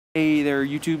Hey there,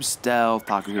 YouTube, Stealth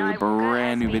Taco here with a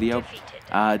brand new video.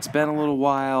 It's been a little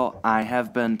while. I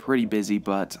have been pretty busy,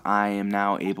 but I am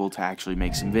now able to actually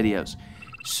make some videos.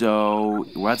 So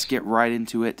let's get right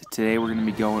into it. Today we're going to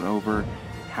be going over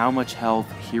how much health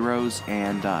heroes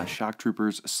and shock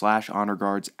troopers / honor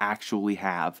guards actually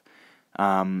have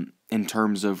in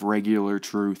terms of regular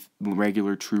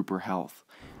trooper health.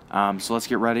 So let's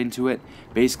get right into it.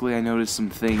 Basically, I noticed some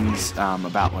things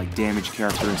about like damage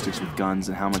characteristics with guns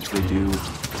and how much they do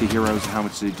to heroes and how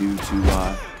much they do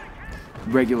to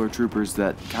regular troopers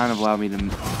that kind of allow me to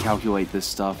calculate this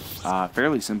stuff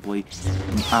fairly simply.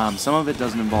 Some of it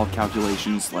doesn't involve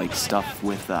calculations like stuff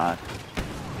with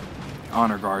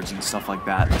honor guards and stuff like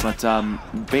that,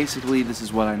 but basically this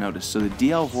is what I noticed. So the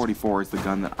DL-44 is the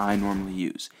gun that I normally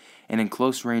use, and in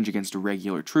close range against a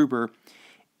regular trooper,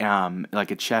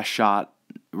 like a chest shot,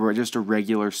 or just a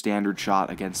regular standard shot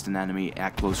against an enemy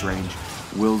at close range,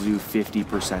 will do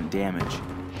 50% damage.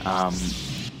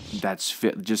 That's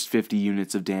just 50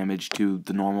 units of damage to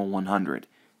the normal 100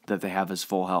 that they have as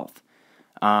full health.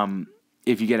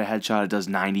 If you get a headshot, it does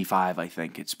 95, I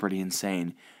think. It's pretty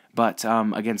insane. But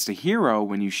against a hero,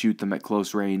 when you shoot them at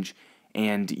close range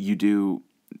and you do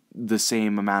the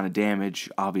same amount of damage,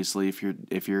 obviously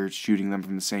if you're shooting them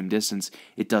from the same distance,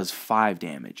 it does 5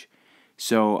 damage.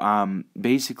 So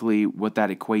basically what that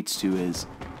equates to is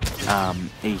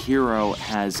a hero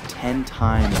has 10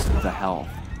 times the health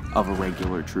of a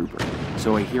regular trooper.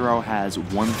 So a hero has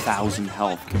 1,000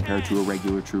 health compared to a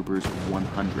regular trooper's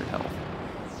 100 health.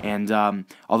 And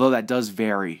although that does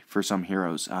vary for some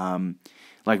heroes,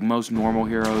 like most normal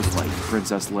heroes like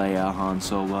Princess Leia, Han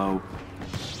Solo,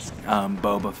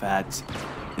 Boba Fett,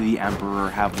 the Emperor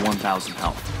have 1,000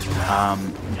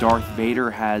 health. Darth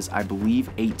Vader has, I believe,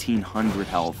 1,800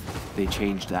 health. They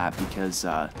changed that because,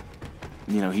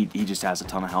 you know, he just has a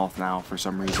ton of health now for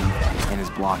some reason, and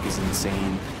his block is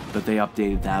insane, but they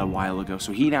updated that a while ago.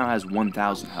 So he now has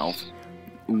 1,000 health.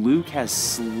 Luke has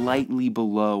slightly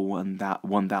below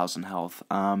 1,000 health.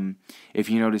 If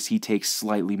you notice, he takes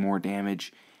slightly more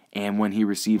damage, and when he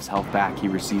receives health back, he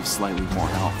receives slightly more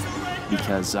health,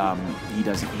 because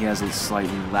he has a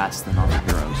slightly less than other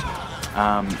heroes.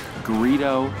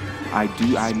 Greedo,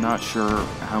 I'm not sure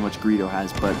how much Greedo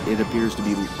has, but it appears to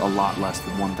be a lot less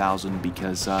than 1,000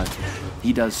 because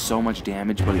he does so much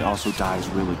damage, but he also dies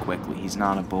really quickly. He's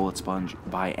not a bullet sponge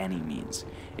by any means.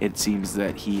 It seems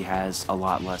that he has a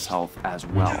lot less health as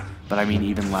well, but I mean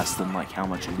even less than like how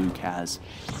much Luke has.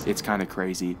 It's kind of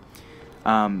crazy.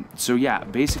 So yeah,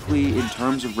 basically in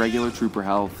terms of regular trooper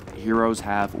health, heroes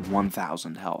have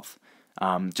 1,000 health.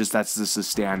 That's just the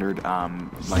standard.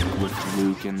 Like with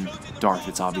Luke and Darth,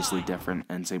 it's obviously different,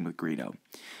 and same with Greedo.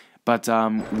 But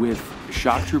with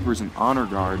shock troopers and honor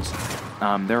guards,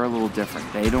 they're a little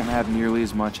different. They don't have nearly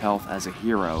as much health as a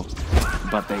hero,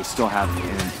 but they still have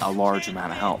a large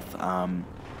amount of health.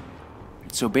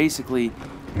 So basically,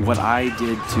 what I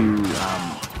did to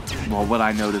what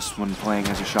I noticed when playing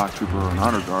as a shock trooper or an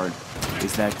honor guard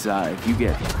is that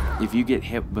if you get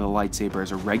hit with a lightsaber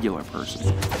as a regular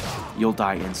person, you'll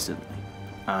die instantly.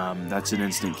 That's an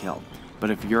instant kill. But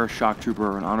if you're a shock trooper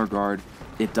or an honor guard,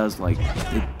 it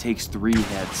takes 3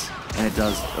 hits, and it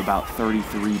does about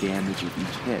 33 damage with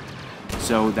each hit.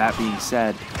 So that being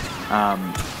said,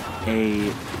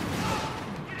 a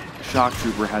shock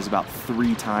trooper has about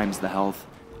 3 times the health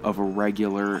of a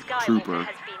regular trooper,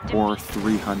 or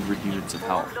 300 units of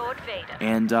health.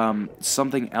 And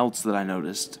something else that I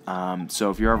noticed, so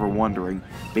if you're ever wondering,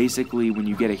 basically when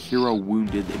you get a hero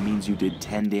wounded, it means you did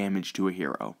 10 damage to a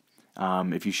hero.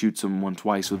 If you shoot someone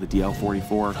twice with a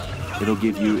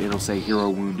DL-44, it'll say hero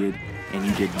wounded, and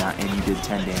you did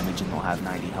 10 damage, and they'll have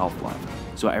 90 health left.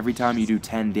 So every time you do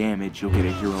 10 damage, you'll get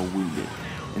a hero wounded,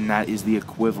 and that is the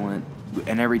equivalent.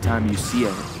 And every time you see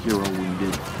a hero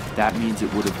wounded, that means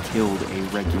it would have killed a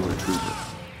regular trooper.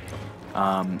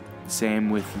 Same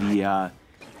with the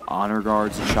honor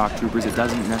guards and shock troopers. It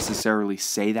doesn't necessarily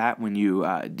say that when you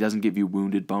it doesn't give you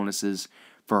wounded bonuses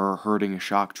for hurting a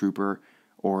shock trooper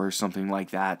or something like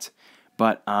that.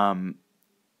 But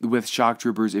with shock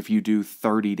troopers, if you do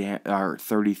 33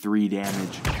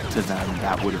 damage to them,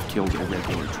 that would have killed a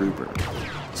regular trooper.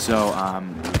 So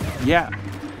yeah,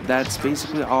 that's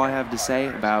basically all I have to say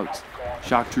about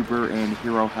shock trooper and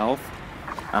hero health.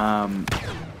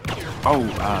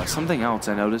 Something else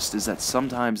I noticed is that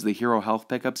sometimes the hero health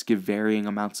pickups give varying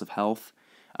amounts of health.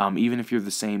 Even if you're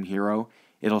the same hero,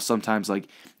 it'll sometimes, like,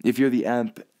 if you're the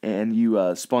Emp and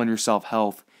you spawn yourself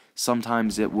health,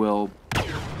 sometimes it will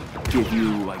give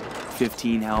you, like,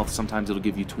 15 health, sometimes it'll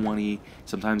give you 20,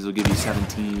 sometimes it'll give you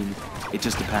 17. It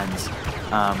just depends.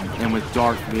 And with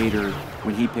Darth Vader,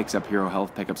 when he picks up hero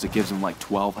health pickups, it gives him like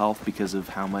 12 health because of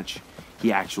how much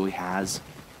he actually has.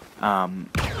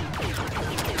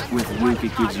 With Luke,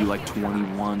 it gives you like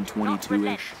 21,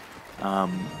 22-ish.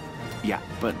 Yeah,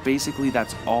 but basically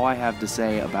that's all I have to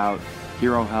say about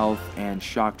hero health and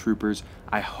shock troopers.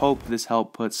 I hope this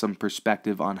helped put some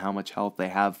perspective on how much health they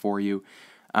have for you,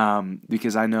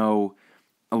 because I know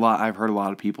I've heard a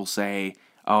lot of people say,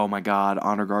 oh my god,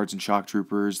 honor guards and shock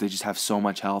troopers, they just have so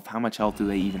much health. How much health do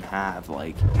they even have?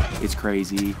 Like, it's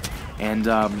crazy. And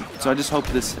so I just hope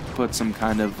this puts some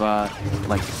kind of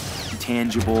like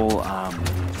tangible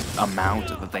amount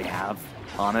that they have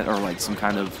on it, or like some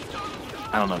kind of,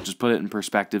 I don't know, just put it in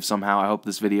perspective somehow. I hope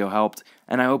this video helped,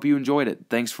 and I hope you enjoyed it.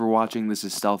 Thanks for watching. This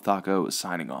is Stealth Taco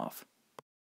signing off.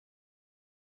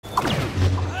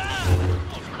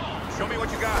 Show me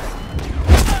what you got.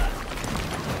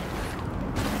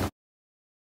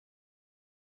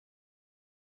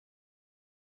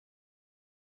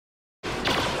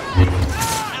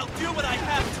 I'll do what I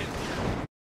have to.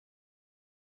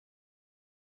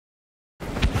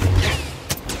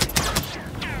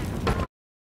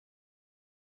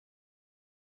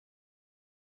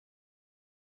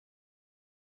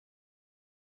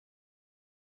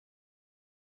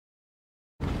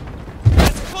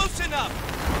 That's close enough!